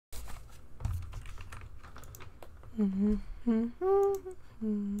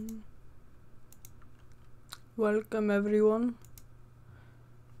Welcome everyone.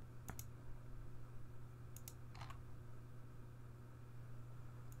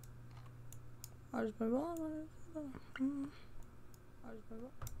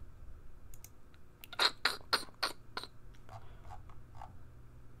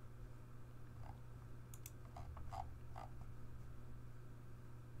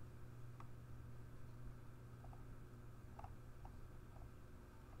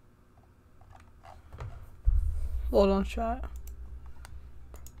 Hold on, chat.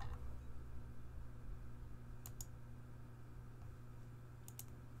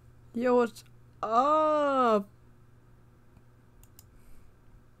 Yo, what's up?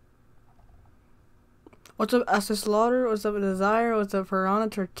 What's up, SS Slaughter? What's up, Desire? What's up, Piranha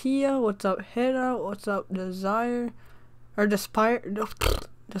Tortilla? What's up, Hera? What's up, Desire? Or Despire?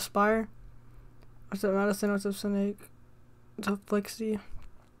 Despire? What's up, Madison? What's up, Snake? What's up, Flixie?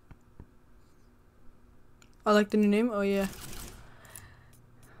 I like the new name. Oh yeah.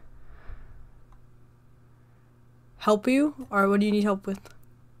 Help you? Or what do you need help with?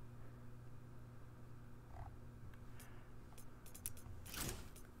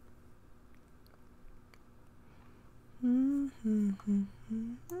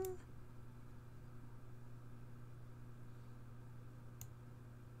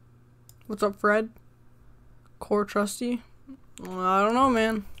 What's up, Fred? Core Trusty? I don't know,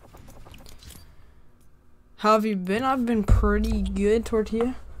 man. How have you been? I've been pretty good,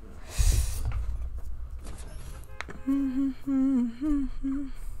 Tortilla. Can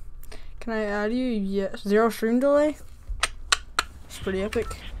I add you? Yes. 0 stream delay? It's pretty epic.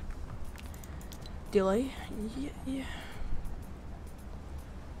 Delay? Yeah.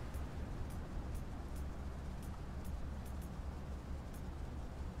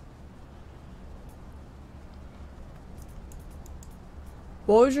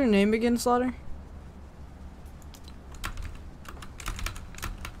 What was your name again, Slaughter?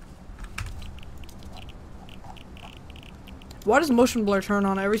 Why does motion blur turn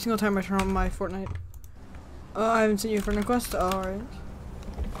on every single time I turn on my Fortnite? I haven't seen you for a request. Alright.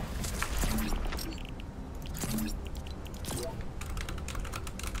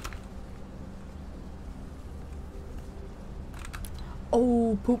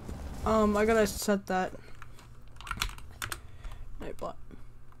 Oh, poop. I gotta set that. Nightbot.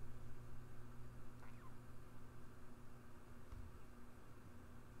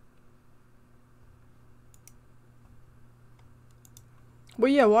 Well,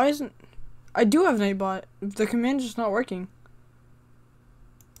 yeah, why isn't... I do have Nightbot. The command's just not working.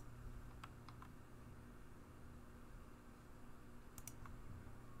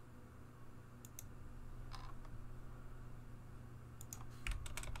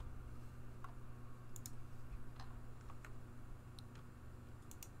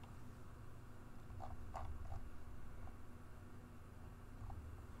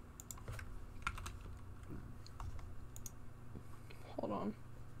 Hold on.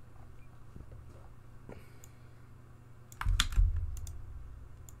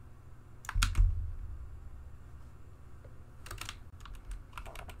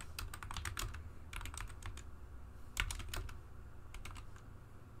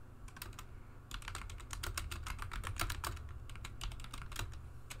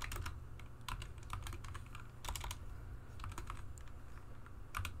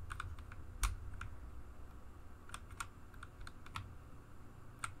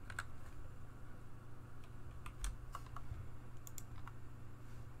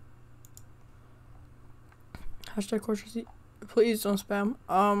 Hashtag Core Trusty. Please don't spam.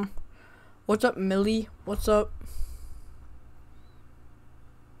 What's up, Millie? What's up?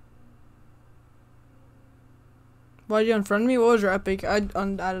 Why'd you unfriend me? What was your epic? I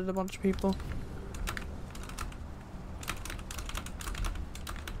added a bunch of people.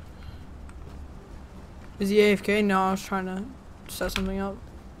 Is he AFK? No, I was trying to set something up.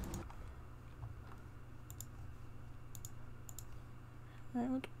 I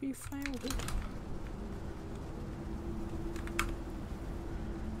would be fine with it.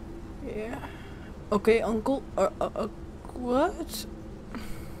 Yeah. Okay, uncle. What?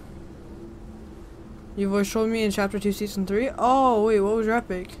 You voice showed me in chapter 2, season 3? Oh, wait, what was your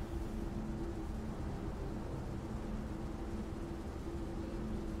epic?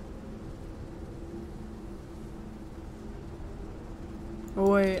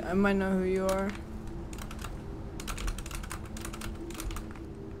 Oh, wait, I might know who you are.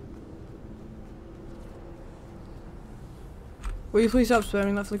 Will you please stop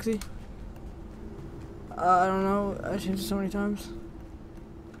spamming that, Flixie? I don't know. I changed it so many times.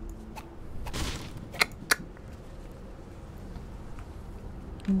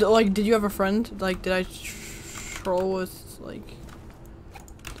 Like, did you have a friend? Like, did I troll with, like...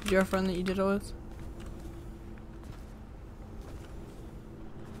 Did you have a friend that you did it with?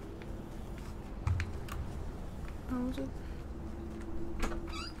 How was it?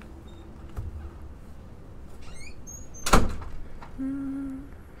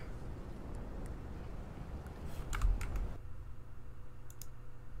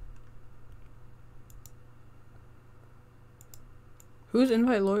 Who's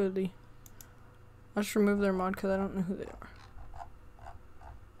invite loyalty? I just remove their mod because I don't know who they are.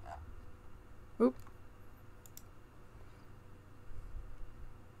 Oop.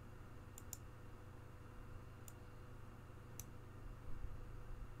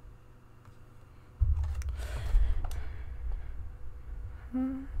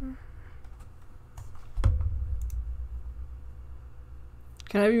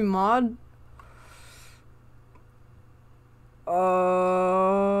 Can I be mod? I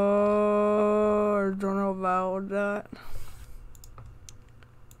don't know about that.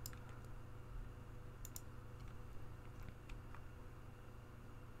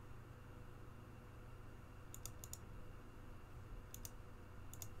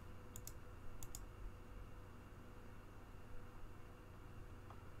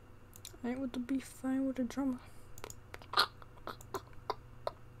 I ain't with the beef, I ain't with the drama.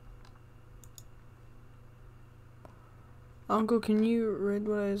 Uncle, can you read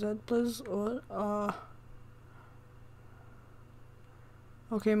what I said, please? What?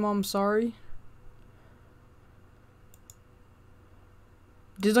 Okay, Mom, sorry.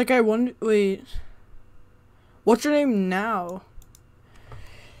 Did like I wonder? Wait. What's your name now?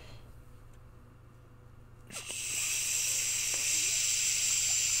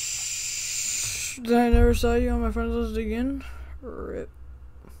 Did I never saw you on my friends list again? RIP.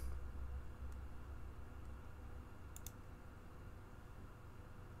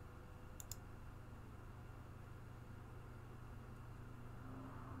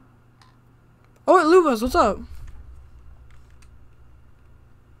 Oh, wait, Lubas, what's up?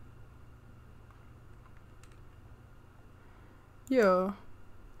 Yo.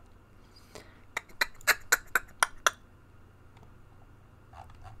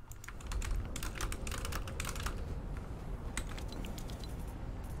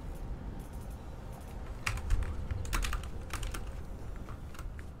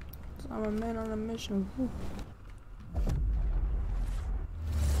 I'm a man on a mission. Woo.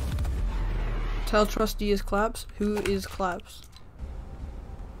 Tell Trusty is Claps. Who is Claps?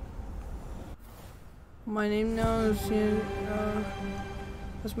 My name now is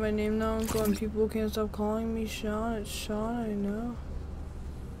that's my name now, Uncle, and people can't stop calling me Sean. It's Sean, I know.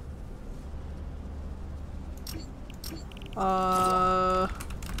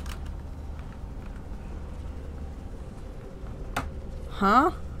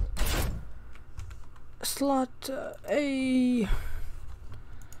 Huh? Slot A.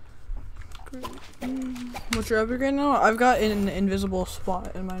 What's your epic right now? I've got an invisible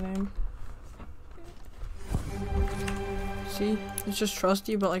spot in my name. See? It's just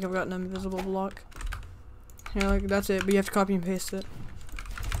Trusty, but like I've got an invisible block. Yeah, like that's it, but you have to copy and paste it.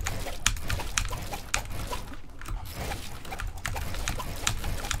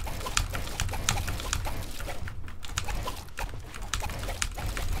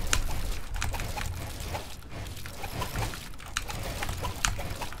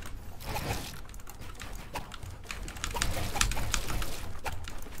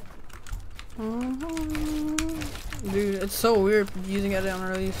 Dude, it's so weird using it on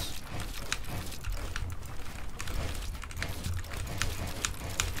release.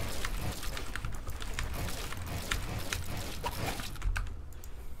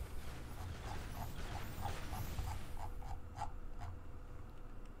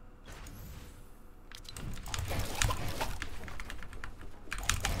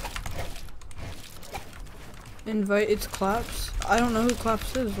 Invite its Claps? I don't know who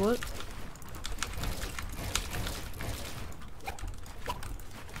Claps is, what?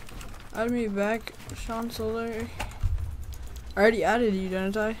 Add me back, Sean Solar. I already added you,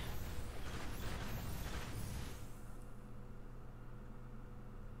 didn't I?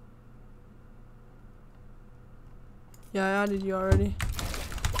 Yeah, I added you already.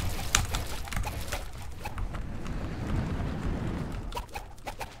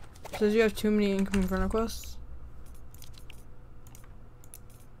 Says you have too many incoming friend requests.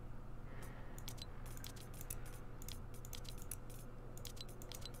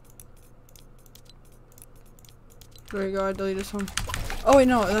 There you go, I deleted some. Oh wait,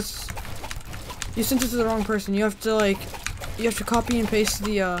 no, that's... You sent it to the wrong person. You have to like... You have to copy and paste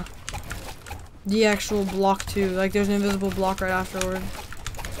the actual block too. Like there's an invisible block right afterward.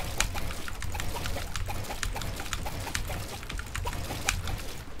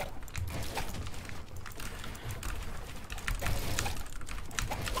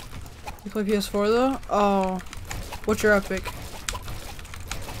 You play PS4 though? Oh. What's your epic?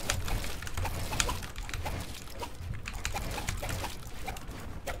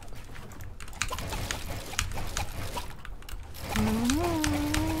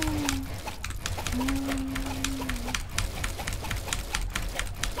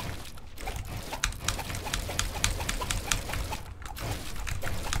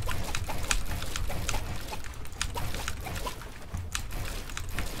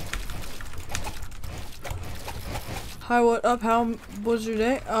 Hi, what up? How was your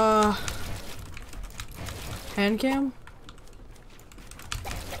day? Hand cam?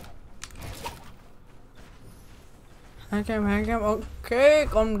 Hand cam. Okay,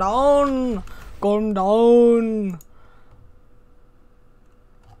 calm down. Calm down.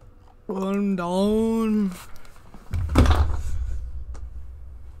 Calm down.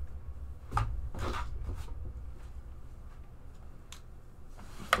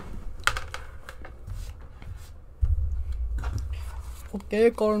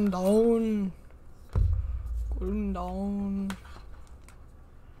 Okay, calm down. Calm down.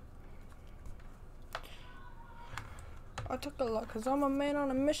 I took a lot because I'm a man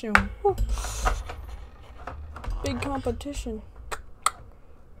on a mission. Woo. Big competition.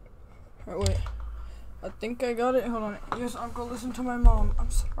 Alright, wait. I think I got it. Hold on. Yes, Uncle, listen to my mom. I'm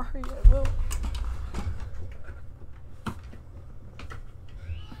sorry, I will.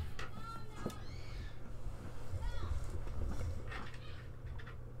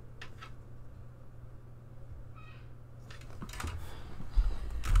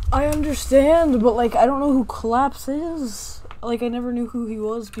 I understand, but like I don't know who Collapse is. Like I never knew who he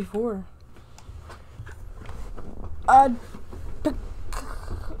was before. Pick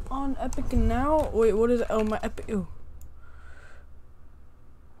on Epic now. Wait, what is it? Oh, my Epic. Ew.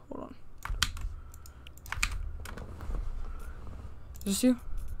 Hold on. Is this you?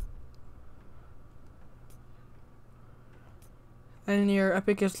 And your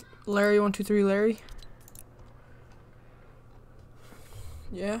Epic is Larry123 Larry.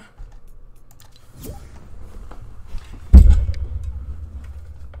 Yeah.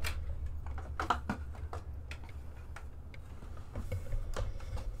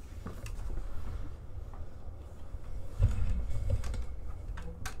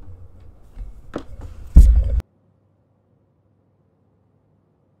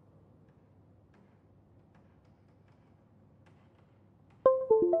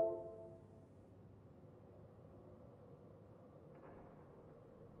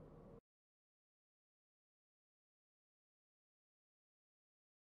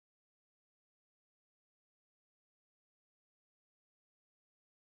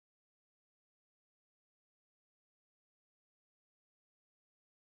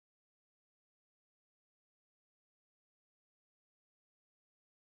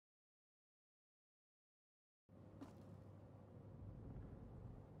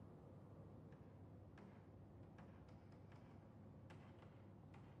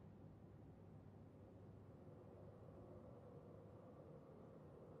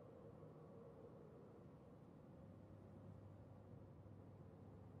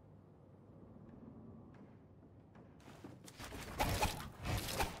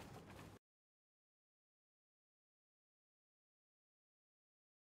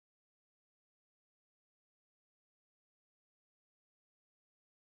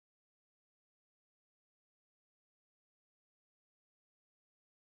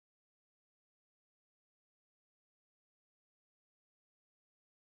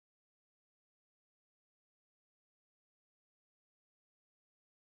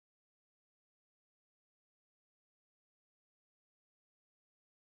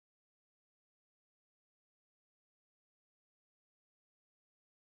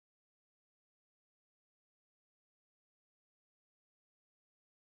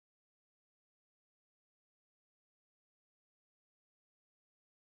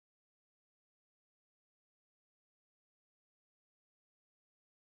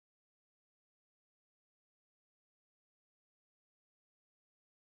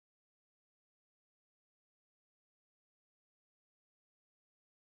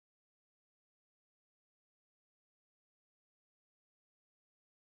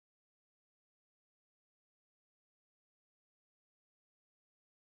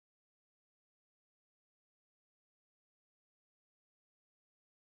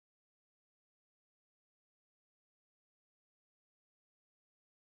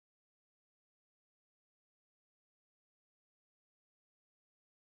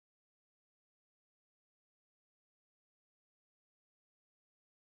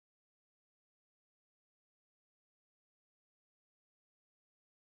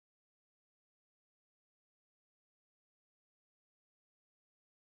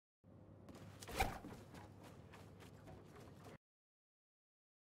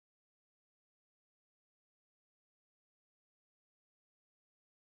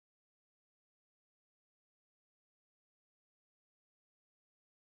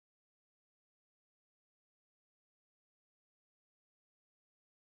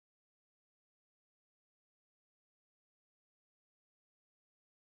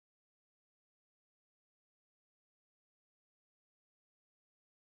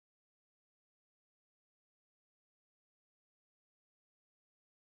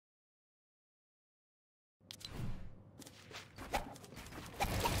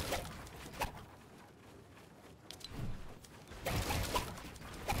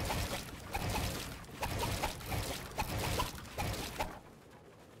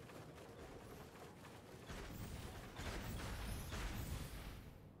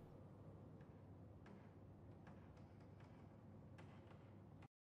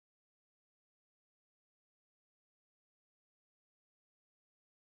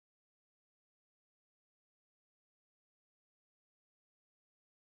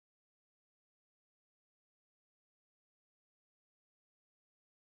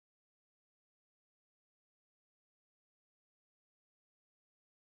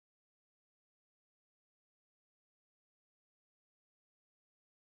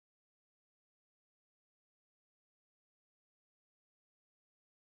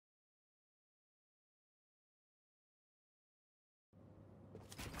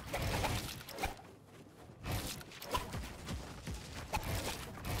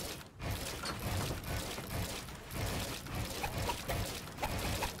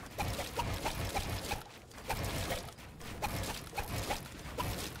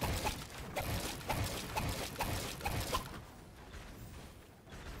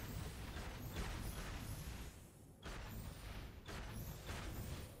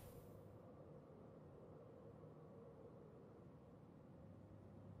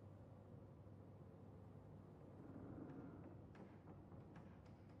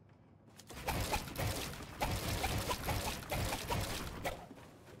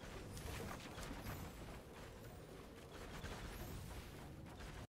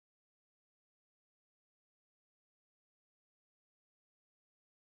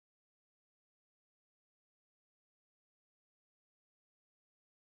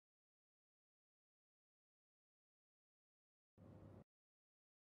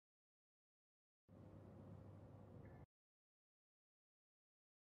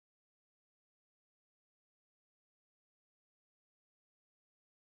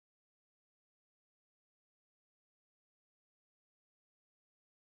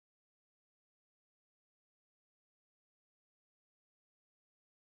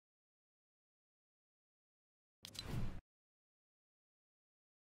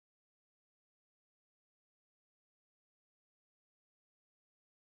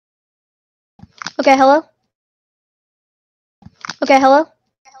 Okay, hello? Okay, hello?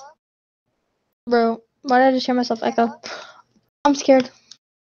 Bro, why did I just hear myself echo? I'm scared.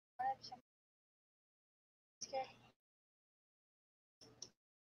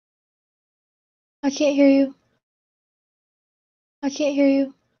 I can't hear you. I can't hear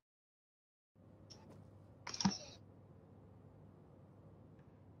you.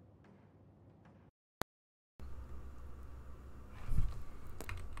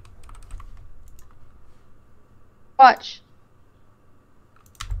 Watch.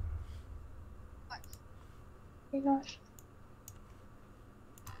 Oh my gosh.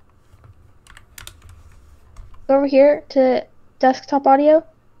 Go over here to desktop audio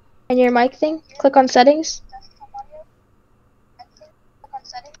and your mic thing. Click on settings.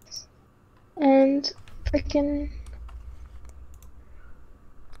 And freaking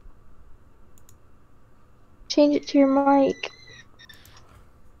change it to your mic.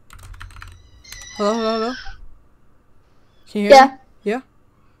 Hello, hello, hello. Can you hear me? Yeah?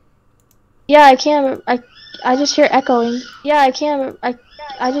 Yeah, I can. I just hear echoing. Yeah, I can.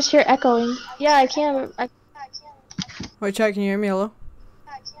 I just hear echoing. Yeah, I can. Wait, chat, can you hear me? Hello?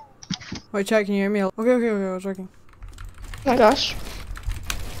 Wait, chat, can you hear me? Hello? Okay, I was working. Oh my gosh.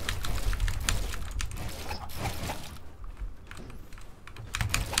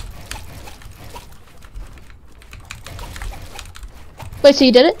 Wait, so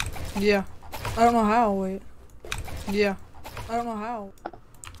you did it? Yeah. I don't know how, wait. Yeah. I don't know how.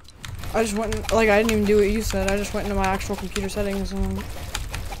 I just went, like, I didn't even do what you said. I just went into my actual computer settings and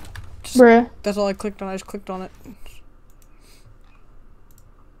just, Bruh. that's all I clicked on. I just clicked on it.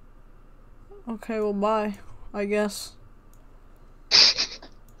 Okay, well, bye, I guess.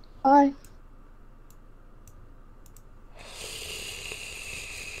 Bye.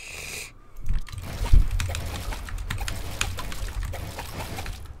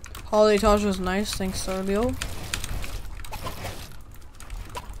 Holiday Taj was nice, thanks, Starleo.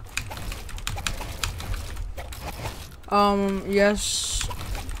 Yes.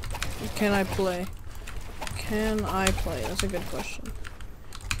 Can I play? Can I play? That's a good question.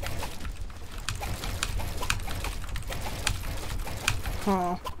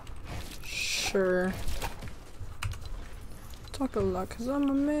 Huh. Sure. Talk a lot, cause I'm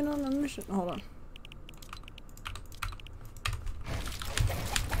a man on a mission. Hold on.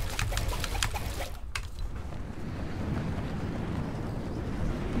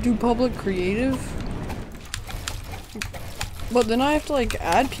 Do public creative? But then I have to like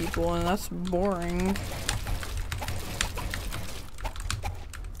add people and that's boring.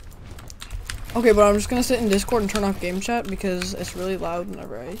 Okay, but I'm just gonna sit in Discord and turn off game chat because it's really loud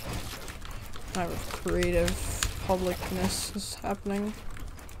whenever I have creative publicness is happening.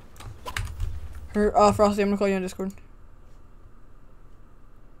 Frosty, I'm gonna call you on Discord.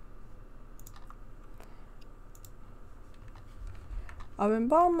 I've been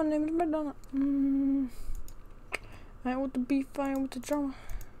bombed, my name is Madonna. I ain't with the beef, I ain't with the drama.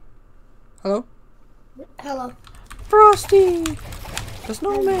 Hello? Hello. Frosty! The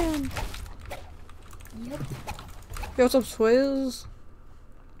snowman! Yep. Yo, what's up, Swizz?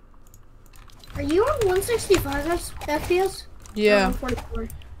 Are you on 165 FPS? Yeah. 144.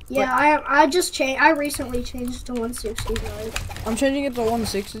 Yeah, I just changed. I recently changed to 165. I'm changing it to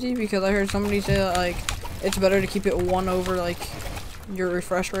 160 because I heard somebody say that, like, it's better to keep it 1 over, like, your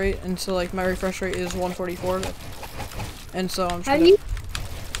refresh rate. And so, like, my refresh rate is 144. And so I'm just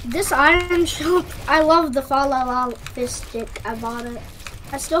This item shop, I love the Fa La La fist stick. I bought it.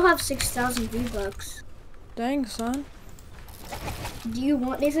 I still have 6,000 V-Bucks. Dang, son. Do you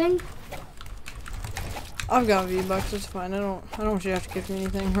want anything? I've got V-Bucks, it's fine. I don't want you to have to give me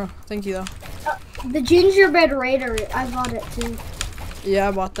anything, bro. Thank you, though. The Gingerbread Raider, I bought it too. Yeah,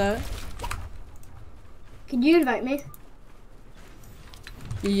 I bought that. Can you invite me?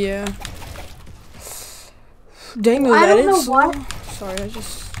 Yeah. Dang, I don't know slow. why. Sorry, I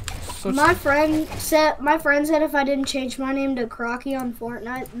just... My friend said if I didn't change my name to Crocky on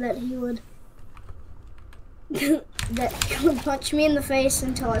Fortnite, that he would punch me in the face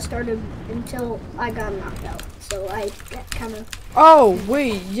until I got knocked out. So I kind of. Oh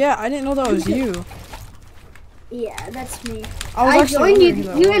wait, yeah, I didn't know that was you. Yeah, that's me. I joined you.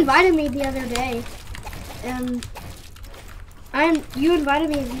 You invited me the other day, and you invited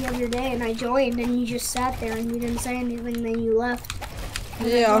me the other day, and I joined, and you just sat there and you didn't say anything. Then you left.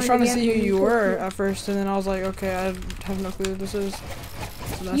 Yeah, I was trying to see who you were at first, and then I was like, okay, I have no clue who this is.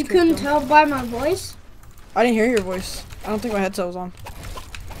 So you couldn't tell by my voice? I didn't hear your voice. I don't think my headset was on.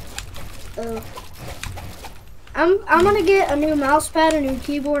 Oh. I'm gonna get a new mouse pad, a new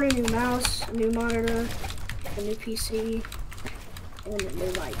keyboard, a new mouse, a new monitor, a new PC, and a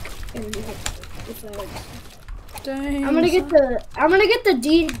new mic, and a new headset. Dang. I'm gonna get the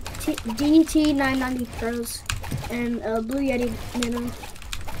DT990 Pros and Blue Yeti Nano.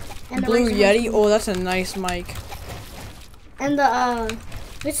 And Blue Yeti? Oh, that's a nice mic. And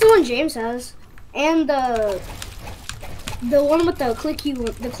it's the one James has. And the one with the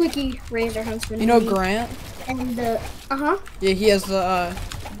clicky Razor Huntsman. You know Grant? And Yeah, he has the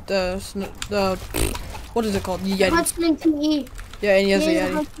what is it called? Yeti. Huntsman TE. Yeah, and he has the a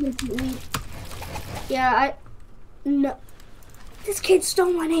Yeti. Huntsman TE. Yeah, no. This kid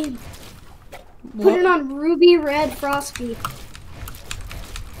stole my name. What? Put it on Ruby Red Frosty.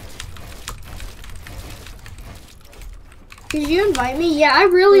 Did you invite me? Yeah, I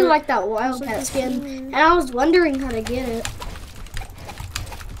really like that Wildcat skin, and I was wondering how to get it.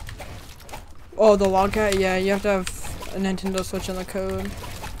 Oh, the Wildcat? Yeah, you have to have a Nintendo Switch in the code.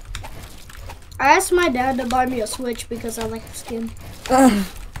 I asked my dad to buy me a Switch because I like the skin.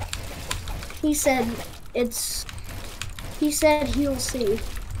 He said he'll see.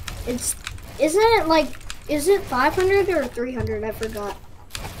 Is it 500 or 300? I forgot.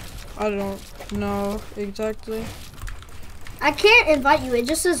 I don't know exactly. I can't invite you. It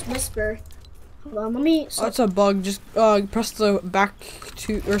just says whisper. Hold on, let me. Oh, it's a bug. Just press the back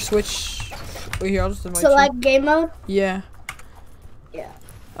to or switch. Wait here, I'll just invite you. Select game mode. Yeah. Yeah.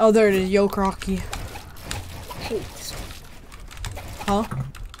 Oh, there it is. Yo, Crocky. I hate this. Huh?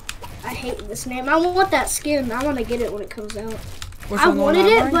 I hate this name. I want that skin. I want to get it when it comes out. Which I one, the one wanted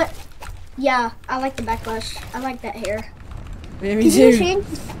I'm it, wearing? but yeah, I like the backlash. I like that hair. Yeah, me too.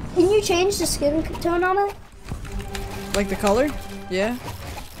 Can you change the skin tone on it? Like the color? Yeah.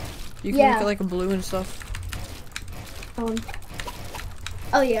 You can Yeah. make it like a blue and stuff.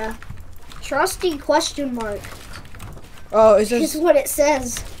 Oh yeah. Trusty question mark Oh, it is says what it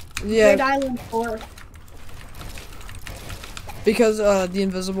says. yeah. Red Island 4. Because the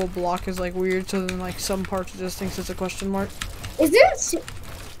invisible block is like weird, so then like some parts it just thinks it's a question mark. Is it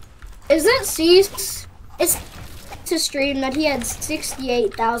C's? It's to stream that he had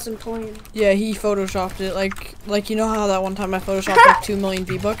 68,000 points. Yeah, he photoshopped it. Like you know how that one time I photoshopped like 2 million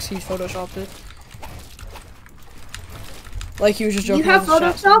V-Bucks? He photoshopped it. Like he was just joking. You have with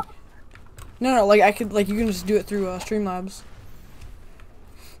his chat. Photoshop? No, like I could, like you can just do it through Streamlabs.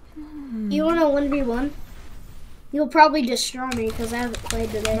 You want a 1v1? You'll probably destroy me because I haven't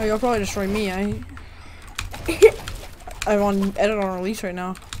played No, today. you'll probably destroy me. I'm on edit on release right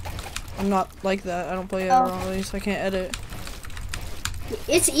now. I'm not like that. I don't play edit on release. I can't edit.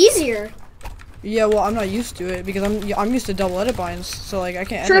 It's easier. Yeah, well, I'm not used to it because I'm used to double edit binds, so like I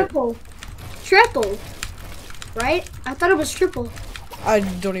can't edit. Triple. Right? I thought it was triple. I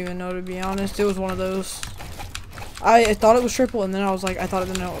don't even know, to be honest. It was one of those. I thought it was triple, and then I was like, I thought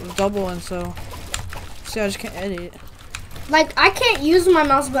it was double, and so see, I just can't edit. Like, I can't use my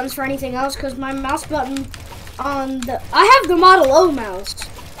mouse buttons for anything else because my mouse button on I have the Model O mouse.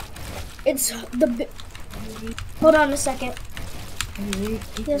 It's the hold on a second.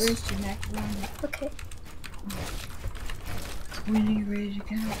 Yes. Okay. When are you ready to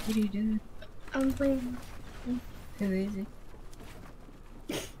go? What are you doing? I'm playing. Who is it?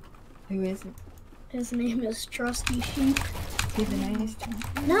 Who is it? His name is Trusty Sheep. He's an ass too.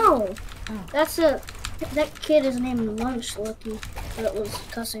 No. Oh. That kid is named Lunch Lucky that was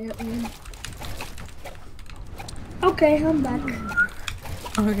cussing at me. Okay, I'm back.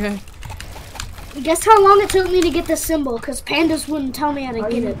 Okay. Guess how long it took me to get the symbol? Because pandas wouldn't tell me how to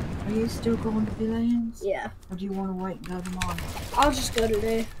get it. Are you still going to Billions? Yeah. Or do you want to wait and go tomorrow? I'll just go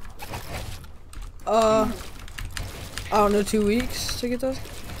today. I don't know, 2 weeks to get those.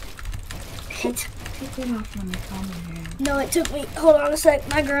 Take it off when you come in here. No, it took me. Hold on a sec.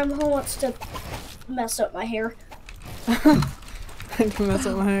 My grandma wants to mess up my hair. I can mess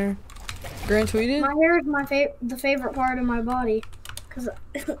up my hair. Grant tweeted? My hair is the favorite part of my body, cause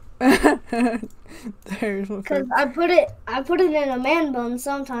There's my cause favorite. I put it in a man bun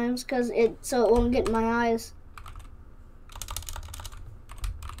sometimes, so it won't get in my eyes.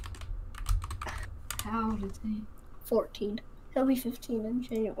 How old is he? 14. He'll be 15 in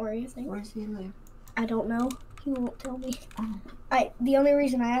January, I think. Where does he live? I don't know. He won't tell me. Oh. The only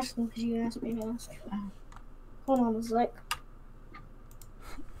reason I asked him because you asked me to ask. Oh. Hold on a sec.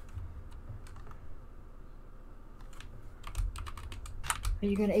 Are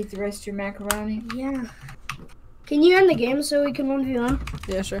you gonna eat the rest of your macaroni? Yeah. Can you end the game so we can 1v1?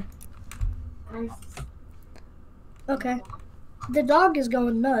 Yeah, sure. Okay. The dog is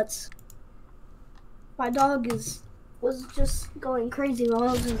going nuts. My dog was just going crazy while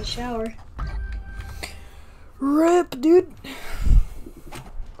I was in the shower. Rip, dude.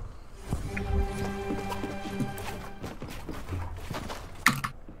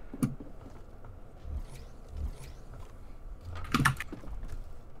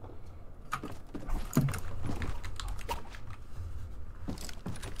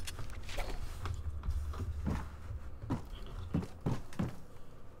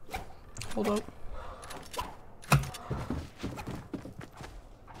 Hold up.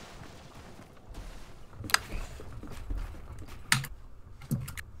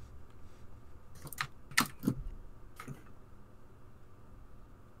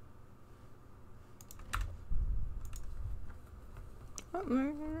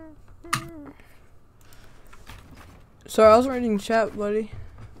 Sorry, I was reading chat, buddy.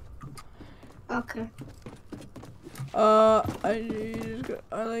 Okay.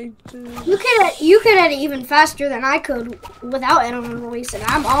 I like to. You could edit even faster than I could without it on release, and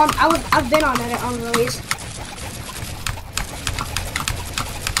I've been on edit on release.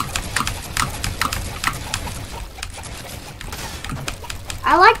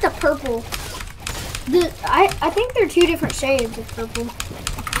 I like the purple. I think they're two different shades of purple.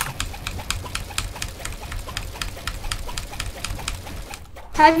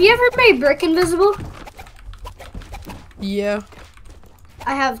 Have you ever made brick invisible? Yeah.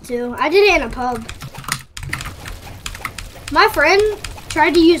 I have too. I did it in a pub. My friend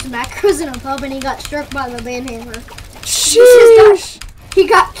tried to use macros in a pub and he got struck by the banhammer. Sheesh. He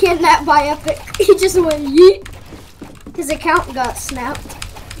got kidnapped by Epic. He just went yeet. His account got snapped.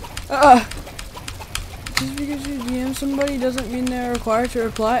 Just because you DM somebody doesn't mean they're required to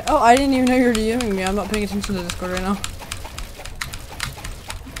reply. Oh, I didn't even know you were DMing me. I'm not paying attention to Discord right now.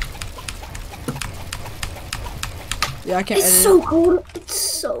 Yeah, I can't edit. It's so cold. It's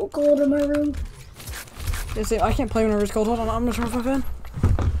so cold in my room. Yeah, see, I can't play whenever it's cold. Hold on, I'm gonna turn off my fan.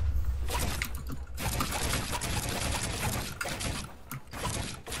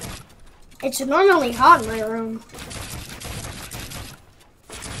 It's normally hot in my room.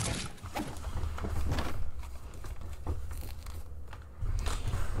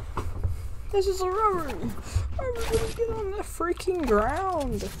 This is a rubber. Everybody get on the freaking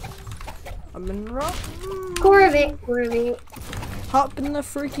ground. I've been rocking. Corvette. Hop in the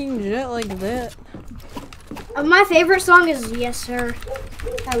freaking jet like that. My favorite song is Yes Sir.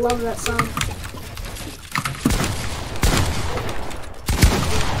 I love that song.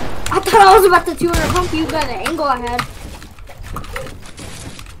 I thought I was about to 200 pump you by the angle I had.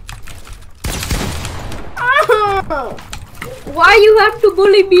 Oh, why you have to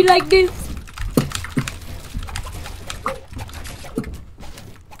bully me like this?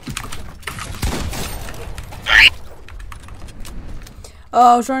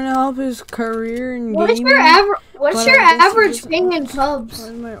 I was trying to help his career in What's gaming. What's your average ping in pubs?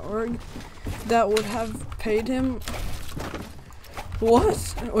 In my org, that would have paid him.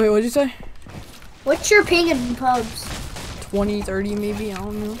 What? Wait, what'd you say? What's your ping in pubs? 20, 30 maybe, I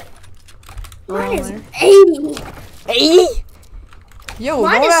don't know. Mine is there. 80. 80? Yo,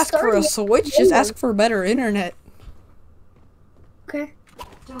 Mine don't is ask for a 30. Switch, just ask for better internet. Okay.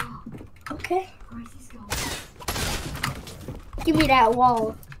 Okay. Give me that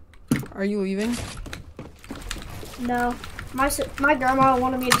wall. Are you leaving? No. My grandma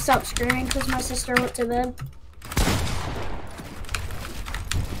wanted me to stop screaming because my sister went to bed.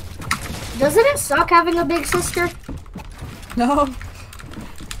 Doesn't it suck having a big sister? No.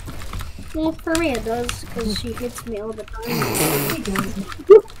 Well, for me it does because she hits me all the time.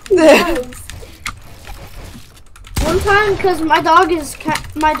 One time, because my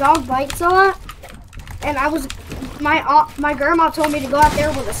dog bites a lot, and my grandma told me to go out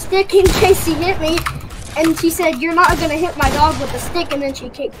there with a stick in case he hit me, and she said, "You're not gonna hit my dog with a stick," and then she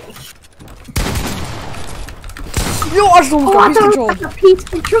kicked me. Yo, I just almost got peace control. Peace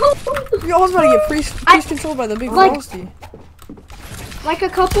control. Yo, I was about to get peace control by the big Frosty. Like a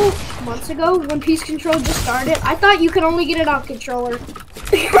couple months ago, when Peace Control just started, I thought you could only get it on controller.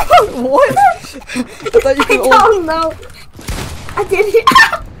 What? I thought you could I don't know. I didn't.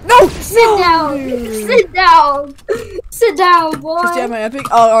 No! Sit down. Dude. Sit down. Sit down, boy. Trusty, my epic.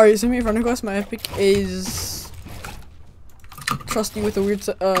 Oh, alright, send me a friend request. My epic is Trusty with a weird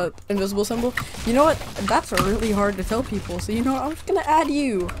invisible symbol. You know what? That's really hard to tell people. So you know what? I'm just gonna add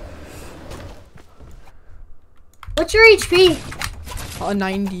you. What's your HP?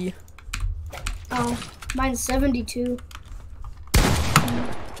 90. Oh, mine's 72.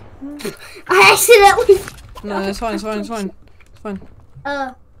 I accidentally. No, it's fine. It's fine. It's fine. It's fine.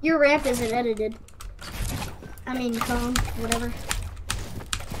 Your ramp isn't edited. I mean, cone, whatever.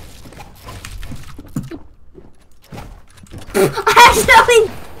 I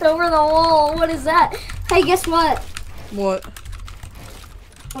accidentally over the wall. What is that? Hey, guess what? What?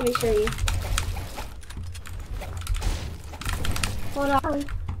 Let me show you. Hold on.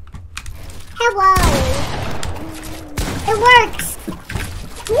 Hello. It works.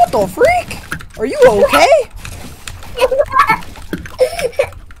 What the freak? Are you okay?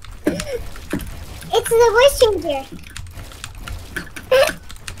 It's the voice changer.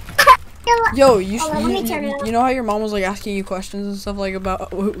 Yo, Hold on, let me turn it up. you know how your mom was like asking you questions and stuff like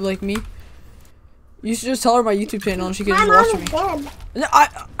about like me? You should just tell her my YouTube channel and she can My just mom watch is me. dead. No,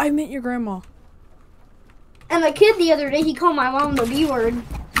 I meant your grandma. And the kid the other day, he called my mom the B word,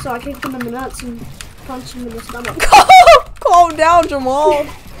 so I kicked him in the nuts and punched him in the stomach. Calm down, Jamal.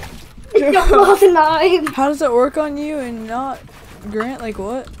 Jamal the 9. How does it work on you and not Grant? Like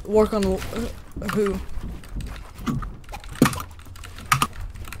what? Work on who?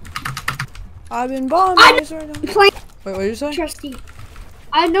 I've been bombing. I'm Wait, playing what did you say? Trusty.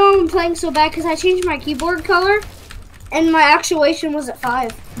 I know I'm playing so bad because I changed my keyboard color, and my actuation was at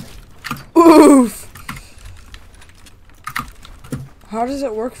 5. Oof. How does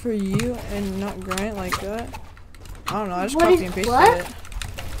it work for you and not Grant like that? I don't know. I just copy and pasted it.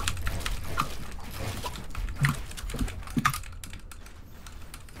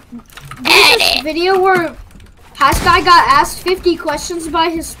 This video where High Sky got asked 50 questions by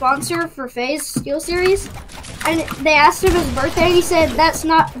his sponsor for FaZe Steel Series, and they asked him his birthday, and he said that's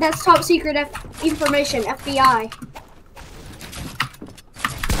top secret information, FBI.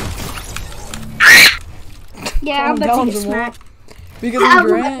 Yeah, I'm about to get smacked. Because I'm about to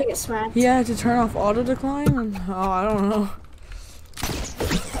Grant, get smacked. he had to turn off auto decline, and I don't know.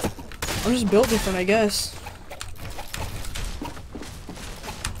 I'm just built different, I guess.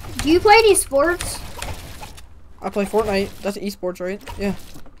 Do you play any sports? I play Fortnite. That's esports, right? Yeah.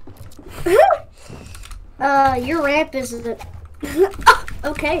 Your ramp isn't.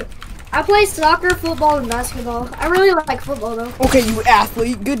 Okay. I play soccer, football, and basketball. I really like football though. Okay, you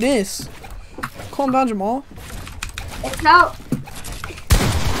athlete. Goodness. Calm down, Jamal. It's how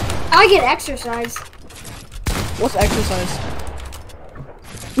I get exercise. What's exercise?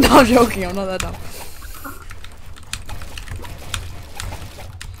 No, I'm joking. I'm not that dumb.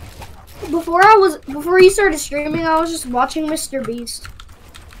 Before you started streaming, I was just watching Mr. Beast.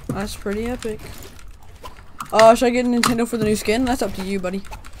 That's pretty epic. Should I get a Nintendo for the new skin? That's up to you, buddy.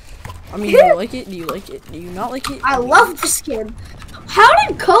 I mean, do you like it? Do you like it? Do you not like it? I love the skin. How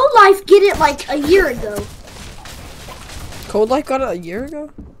did Code Life get it like a year ago? Code Life got it a year ago?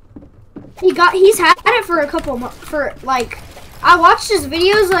 He's had it for a couple months. For like, I watched his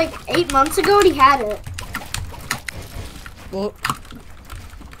videos like 8 months ago, and he had it. Well,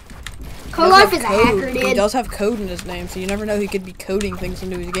 Code Life is a hacker, He dude. does have code in his name, so you never know he could be coding things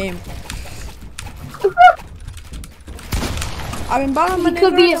into his game. I've been buying He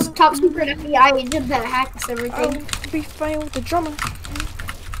could be a top secret FBI agent that hacks everything. I'll be fine with the drummer.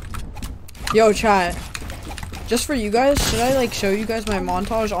 Yo, chat. Just for you guys, should I like show you guys my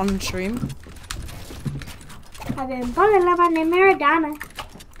montage on stream? I've been bugging about Maradona.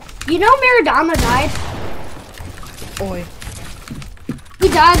 You know Maradona died? Oi. He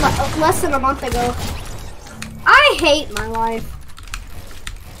died like less than a month ago. I hate my life.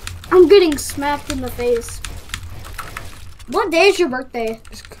 I'm getting smacked in the face. What day is your birthday?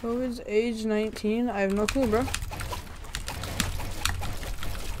 Is Code's age 19? I have no clue, bro.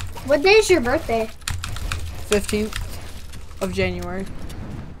 What day is your birthday? 15th of January.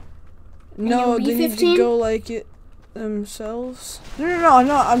 And No, you'll be they need 15? to go like it themselves. No.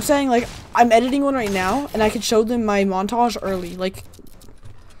 I'm saying like I'm editing one right now, and I could show them my montage early, like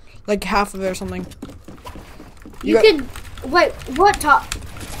half of it or something. You could wait. What top?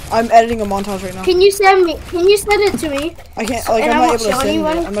 I'm editing a montage right now. Can you send me? Can you send it to me? I can't. Like And I'm I not won't able to show send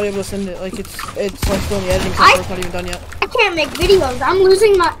anyone? it. I'm not able to send it. Like it's like still in the editing process. It's not even done yet. I can't make videos. I'm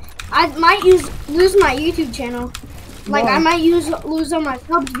losing my. I might lose my YouTube channel. Like Why? I might lose all my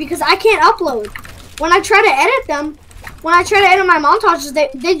subs because I can't upload. When I try to edit them, when I try to edit my montages,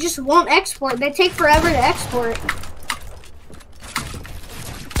 they just won't export. They take forever to export.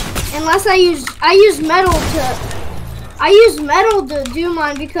 Unless I use metal to do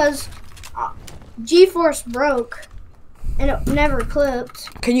mine because GeForce broke and it never clipped.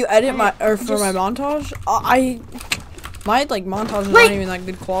 Can you edit my for my montage? My like montages aren't even that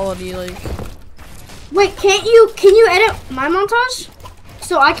good quality. Like, wait, can you edit my montage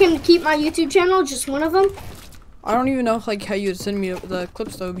so I can keep my YouTube channel, just one of them? I don't even know like how you would send me the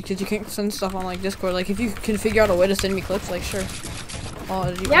clips though, because you can't send stuff on like Discord. Like if you can figure out a way to send me clips, like sure.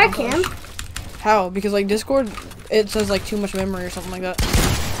 Yeah, I can. How? Because like Discord, it says like too much memory or something like that.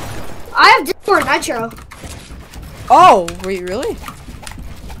 I have Discord Nitro. Oh, wait, really?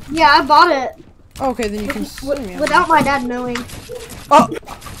 Yeah, I bought it. Oh, okay, then you can send me. Without my dad knowing. Oh,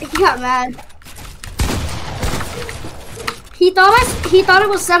 He got mad. He thought it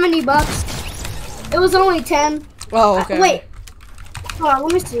was $70. It was only 10. oh, okay. Wait. Hold on,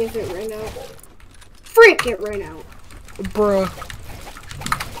 let me see if it ran out. Freak, it ran out. Bruh.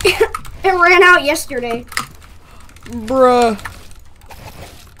 It ran out yesterday. Bruh.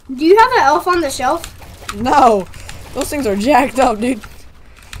 Do you have an elf on the shelf? No, those things are jacked up, dude.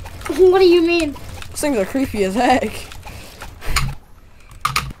 What do you mean? Those things are creepy as heck.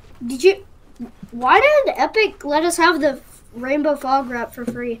 Did you? Why did Epic let us have the rainbow fog wrap for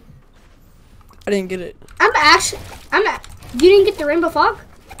free? I didn't get it. You didn't get the rainbow fog?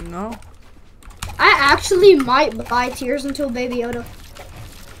 No. I actually might buy Tears Until Baby Yoda.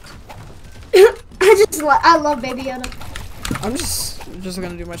 I love Baby Yoda. I'm just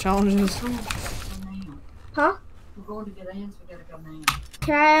gonna do my challenges. Huh? We're going to get ants. We gotta go now.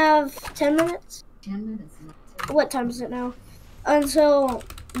 Can I have 10 minutes? 10 minutes. What time is it now? Until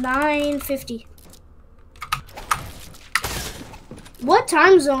 9:50. What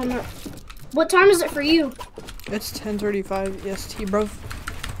time zone? What time is it for you? It's 10:35 EST, bro.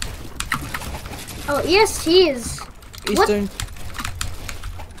 Oh, EST is Eastern.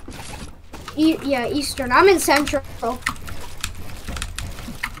 yeah, Eastern. I'm in Central.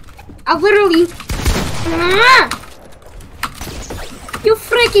 I literally. You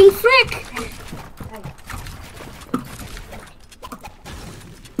freaking frick!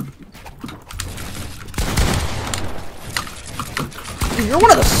 Dude, you're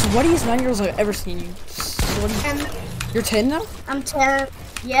one of the sweatiest 9-year-olds I've ever seen. You sweaty. You're 10 now? I'm 10.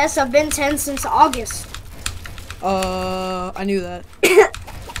 Yes, I've been 10 since August. I knew that.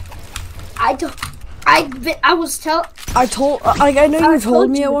 I know you told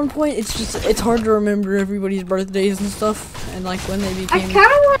me at one point. It's just, it's hard to remember everybody's birthdays and stuff, and like when they became. I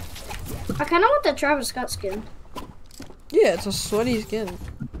kind of want the Travis Scott skin. Yeah, it's a sweaty skin.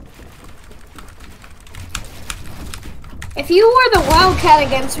 If you were the Wildcat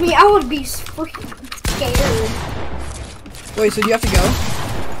against me, I would be freaking scared. Wait, so do you have to go?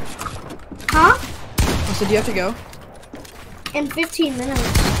 Huh? So do you have to go? In 15 minutes.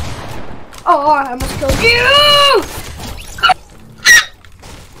 Oh, I almost killed you!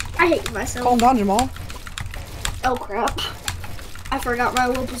 I hate myself. Calm down, Jamal. Oh crap. I forgot my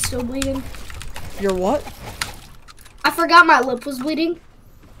lip was still bleeding. Your what? I forgot my lip was bleeding.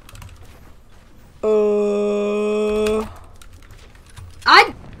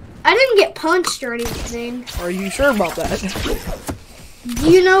 I didn't get punched or anything. Are you sure about that? Do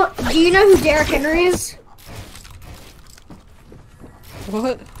you know who Derrick Henry is?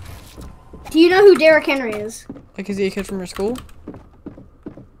 What? Do you know who Derrick Henry is? Like, is he a kid from your school?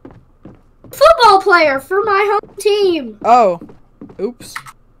 Football player for my home team. Oh. Oops.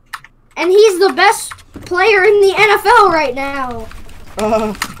 And he's the best player in the NFL right now.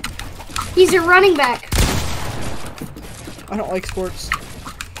 He's a running back. I don't like sports.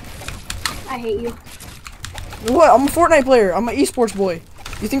 I hate you. What? I'm a Fortnite player. I'm an esports boy.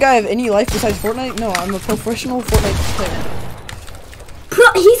 You think I have any life besides Fortnite? No, I'm a professional Fortnite player.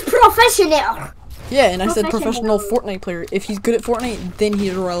 He's professional. Yeah, and I said professional Fortnite player. If he's good at Fortnite, then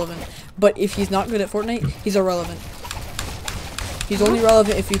he's irrelevant. But if he's not good at Fortnite, he's irrelevant. He's only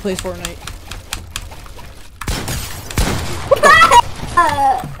relevant if he plays Fortnite.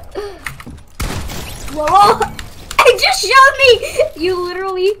 Whoa! It just shot me! You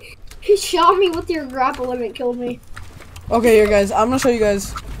literally shot me with your grapple and it killed me. Okay, here guys, I'm gonna show you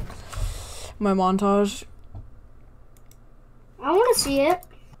guys my montage. I wanna see it.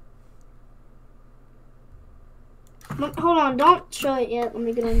 Hold on, don't show it yet. Let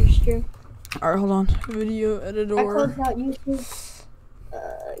me get on your stream. Alright, hold on. Video editor. I closed out YouTube.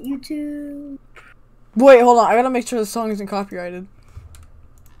 YouTube. Wait, hold on. I gotta make sure the song isn't copyrighted.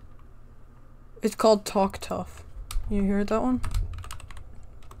 It's called Talk Tough. You hear that one?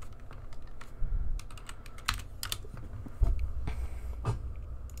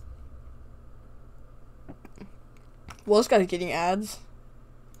 Well, this guy's getting ads.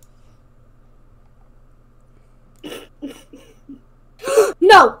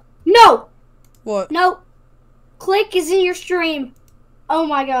 No! No! What? No! Click is in your stream. Oh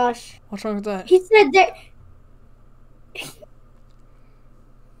my gosh. What's wrong with that? He said that.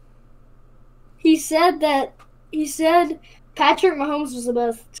 He said Patrick Mahomes was the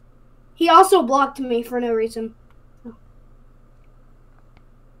best. He also blocked me for no reason.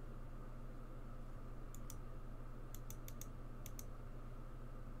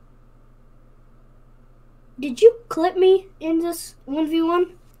 Did you clip me in this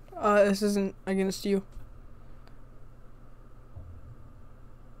 1v1? This isn't against you.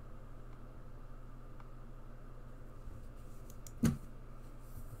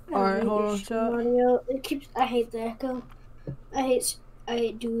 Alright, hold on, chat. It keeps. I hate the echo. I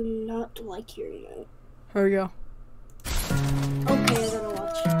do not like hearing it. Here we go. Okay, I'm gonna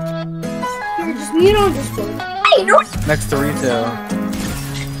watch. Here, just mute on Discord. Hey, no. Next to retail.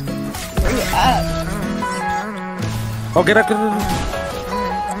 Where you at? Oh, get up, get up.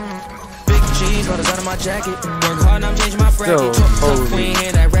 jeans, all the gun in my jacket. Work hard, I'm changing my bracket. Tough queen,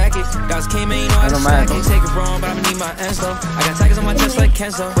 hand that racket. Guys came in, you know I just slack. Can't take it wrong, but I'ma need my ends though. I got tigers on my chest like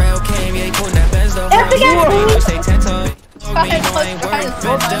Kenzo. Rail came, yeah, he pulling that Benz though. Stay 10 toes. Me, you know I ain't worried.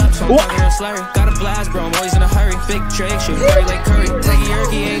 Bent up, so I'm talking real slurry. Got a blast, bro, I'm always in a hurry. Big Drake, shooting Curry like Curry. Take a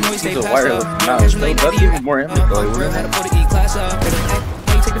yerky, ain't no, he stay passed up. Catch me late, that's even more inventory. Real had to put the E-class up.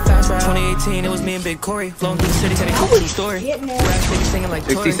 Take the fast ride. 2018, it was me and Big Corey. Flowing through the city, said a cool true story. Rap niggas singing like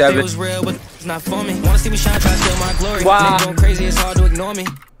Tory. It was real, but it's not for me. Wanna see me shine, try to steal my glory. Wow. Nigga going crazy, it's hard to ignore me.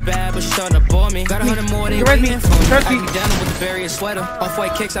 Bad, but she starting to bore me. Got 100 more, they waiting for me. I be down with the various sweater.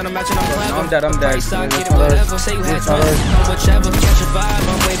 Off-white kicks, I'm matching, I'm clever. I'm dead. Right side, get it, whatever. Say you had fun, whichever. Catch a vibe,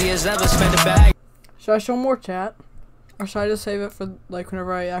 I'm waiting as ever. Spend a bag. Should I show more chat? Or should I just save it for like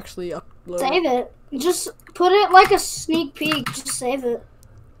whenever I actually upload Save it. Just put it like a sneak peek. Just save it.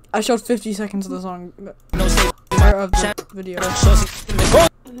 I showed 50 seconds of the song. Or of the video.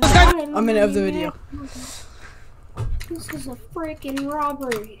 A minute of the video. This is a freaking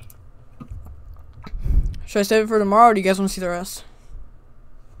robbery. Should I save it for tomorrow, or do you guys want to see the rest?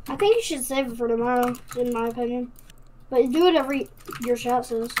 I think you should save it for tomorrow, in my opinion. But do it every your chat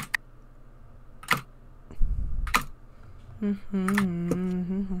says.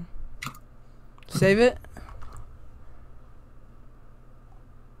 Save it.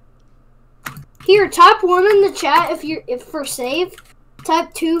 Here, type 1 in the chat if for save.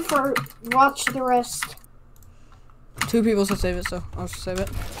 Type 2 for watch the rest. 2 people said save it, so I'll just save it.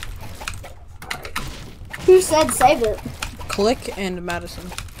 Who said save it? Click and Madison.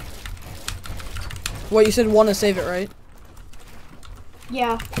 What, you said want to save it, right?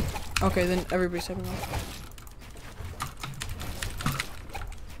 Yeah. Okay, then everybody's saving it.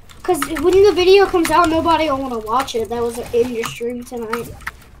 Because when the video comes out, nobody will want to watch it. That was in your stream tonight.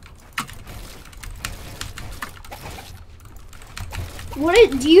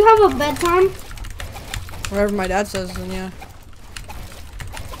 Do you have a bedtime? Whatever my dad says, then yeah.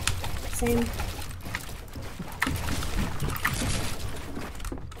 Same.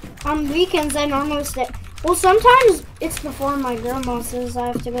 On weekends, I normally stay. Well, sometimes it's before my grandma says I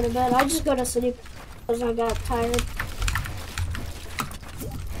have to go to bed. I just go to sleep because I got tired.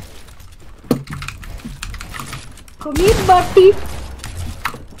 Come here, buddy.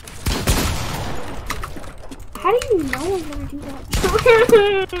 How do you know I'm gonna do that?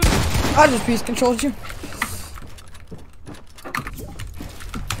 I just peace controlled you.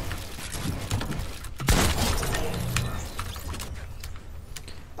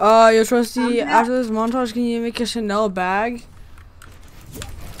 Yo, Trusty, after this montage, can you make a Chanel bag?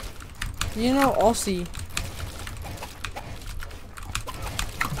 You know, I'll see.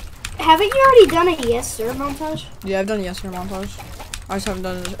 Haven't you already done a yes sir montage? Yeah, I've done a yes sir montage. I just haven't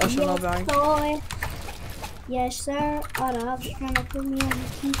done a Chanel bag. Boy. Yes sir. Oh, I'm just trying to put me on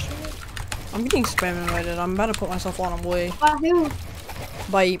the t-shirt. I'm getting spam invited. I'm about to put myself on a way. By who?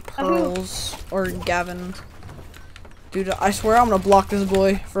 By Pearls or Gavin. Dude, I swear I'm gonna block this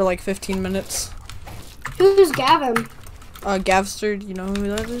boy for like 15 minutes. Who's Gavin? Gavster, do you know who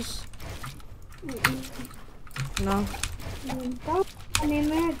that is? No?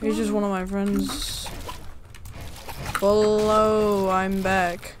 He's just one of my friends. Hello, I'm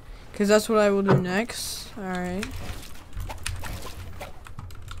back. Cause that's what I will do next. Alright.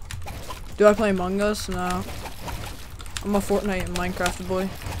 Do I play Among Us? No. I'm a Fortnite and Minecraft boy.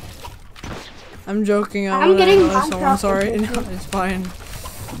 I'm joking. I'm getting someone. Sorry, no, it's fine.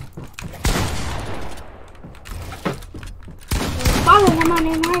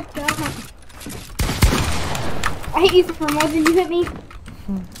 I hit you for more than you hit me.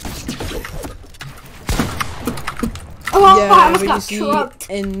 Oh, yeah, I almost got trucked.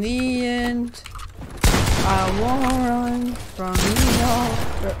 In the end, I won't run from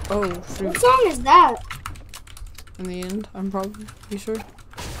you. Oh, shoot. What song is that? In the end, I'm probably sure.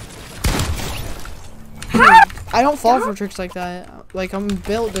 Huh? I don't fall for tricks like that. Like, I'm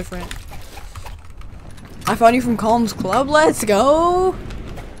built different. I found you from Column's Club. Let's go.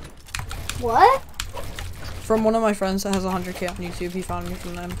 What? From one of my friends that has 100K on YouTube. He found me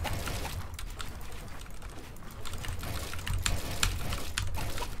from them.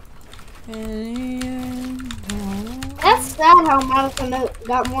 That's sad how Madison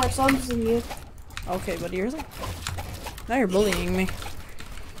got more subs than you. Okay, buddy, really? Now you're bullying me.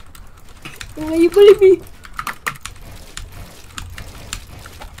 Why you bullying me?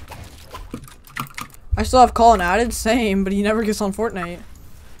 I still have Colin added, same, but he never gets on Fortnite.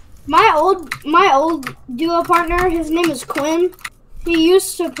 My old duo partner, his name is Quinn. He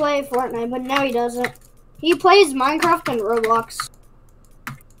used to play Fortnite, but now he doesn't. He plays Minecraft and Roblox.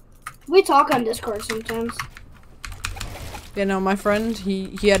 We talk on Discord sometimes. Yeah, no, my friend,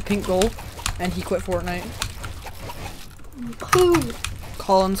 he had pink gold, and he quit Fortnite. Who?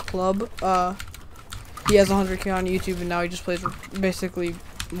 Collins Club. He has 100K on YouTube, and now he just plays basically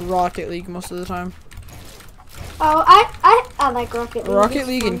Rocket League most of the time. Oh, I like Rocket League. Rocket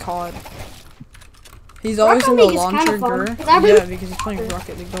League and COD. He's always in the launcher, yeah, because he's playing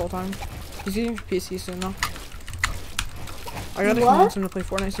Rocket League the whole time. He's getting PC soon though. I gotta convince him to play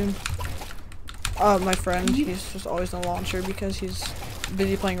Fortnite soon. My friend, he's just always in the launcher because he's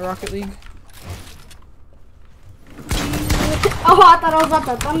busy playing Rocket League. Oh, I thought I was about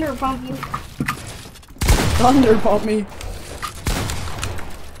to thunder pump you. Thunder pump me.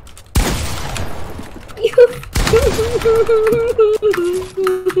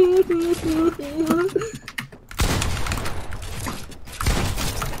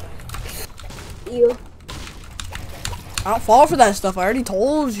 You. I don't fall for that stuff. I already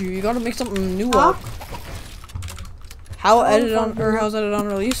told you. You gotta make something new up. How's edit on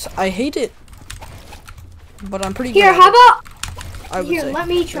release? I hate it, but I'm pretty good. Here, how about? Here, let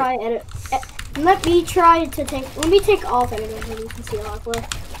me try edit. Let me try to take. Let me take off editing so you can see how I play.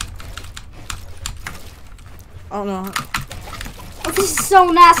 I don't know. Oh, this is so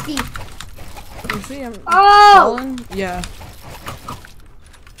nasty. You see him? Oh! Falling? Yeah.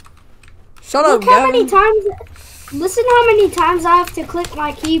 Shut up, Look how Gavin. many times. Listen how many times I have to click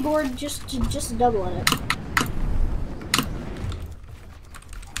my keyboard just to double edit.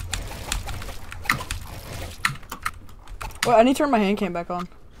 Wait, I need to turn my hand cam back on.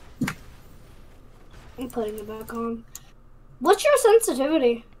 I'm putting it back on. What's your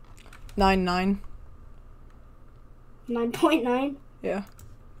sensitivity? 9.9. 9.9? Yeah.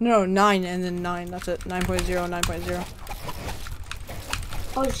 No, 9 and then 9. That's it. 9.0, 9.0.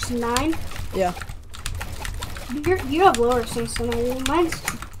 Oh, it's just 9? Yeah. You have lower sense than I do. Mine's,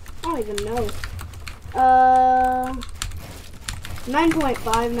 I don't even know. 9.5,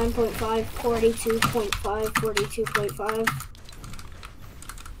 9.5, 42.5, 42.5.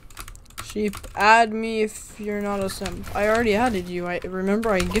 Sheep, add me if you're not a simp. I already added you. I remember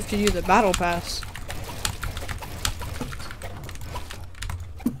I gifted you the battle pass.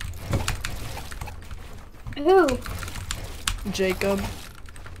 Who? Jacob.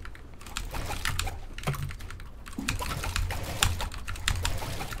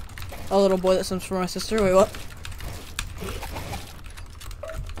 A little boy that simps for my sister. Wait, what?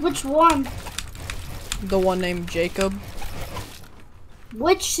 Which one? The one named Jacob.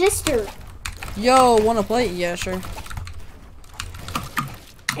 Which sister? Yo, wanna play? Yeah, sure.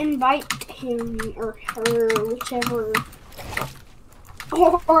 Invite him or her, whichever.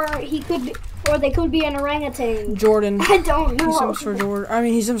 Or he could be, or they could be an orangutan. Jordan. I don't know. He sims for Jordan. I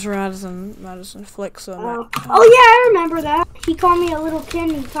mean, he sims for Madison Flicks. Oh yeah, I remember that. He called me a little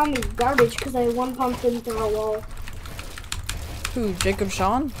kid. He called me garbage because I one pumped him through a wall. Who? Jacob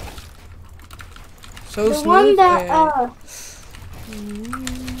Sean? So The smooth. one that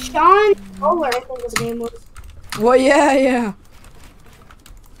Sean Bowler, I think his name was. Well, yeah.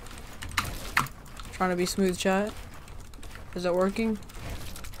 Trying to be smooth, chat. Is that working?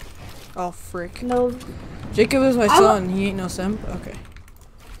 Oh, frick. No. Jacob is my son. He ain't no simp. Okay.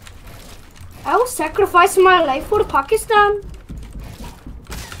 I will sacrifice my life for Pakistan.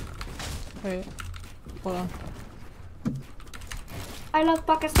 Wait. Hold on. I love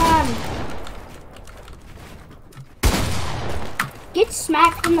Pakistan. Get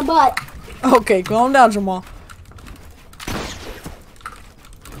smacked in the butt. Okay, calm down, Jamal.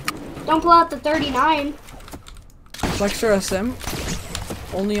 Don't pull out the 39. Flexer a simp.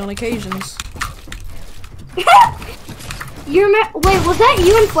 Only on occasions. Wait, was that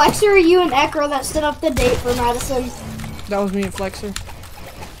you and Flexer or you and Ekro that stood up the date for Madison? That was me and Flexer.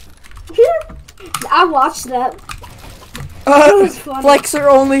 I watched that. Was funny. Flexer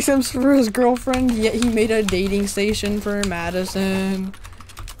only sims for his girlfriend, yet he made a dating station for Madison.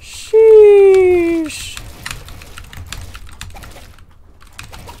 Sheesh.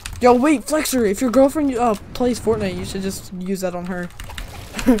 Yo, wait, Flexer, if your girlfriend plays Fortnite, you should just use that on her.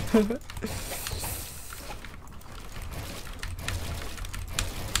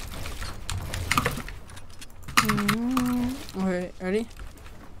 Okay, ready?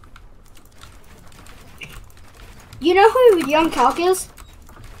 You know who Young Calc is?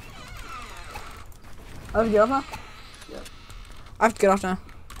 I have to get off now? Yeah. I have to get off now.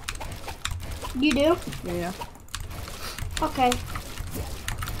 You do? Yeah. Okay.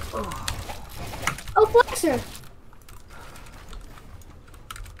 Oh, Flexer.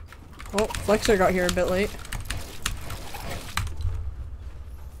 Oh, Flexer got here a bit late.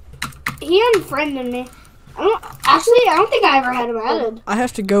 He unfriended me. I don't think I ever had him added. I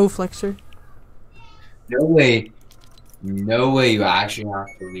have to go, Flexer. No way. No way you actually have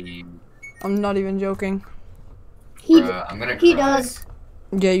to leave. I'm not even joking. I'm gonna cry. He does.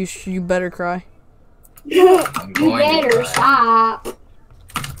 Yeah, you better cry. You I'm going to better cry. stop.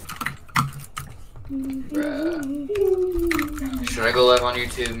 Bruh. Should I go live on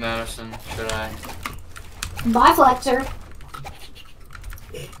YouTube, Madison? Should I? Bye, Flexer.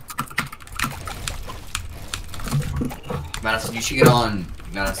 Madison, you should get on.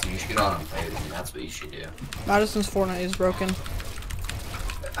 Madison, you should get on and play with me. That's what you should do. Madison's Fortnite is broken.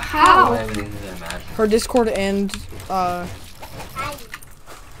 How? I haven't even imagined. Her Discord and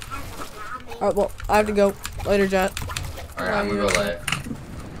Alright, well, I have to go. Later, chat. Alright, I'm gonna go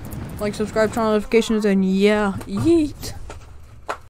live. Like, subscribe, turn on notifications, and yeah, yeet.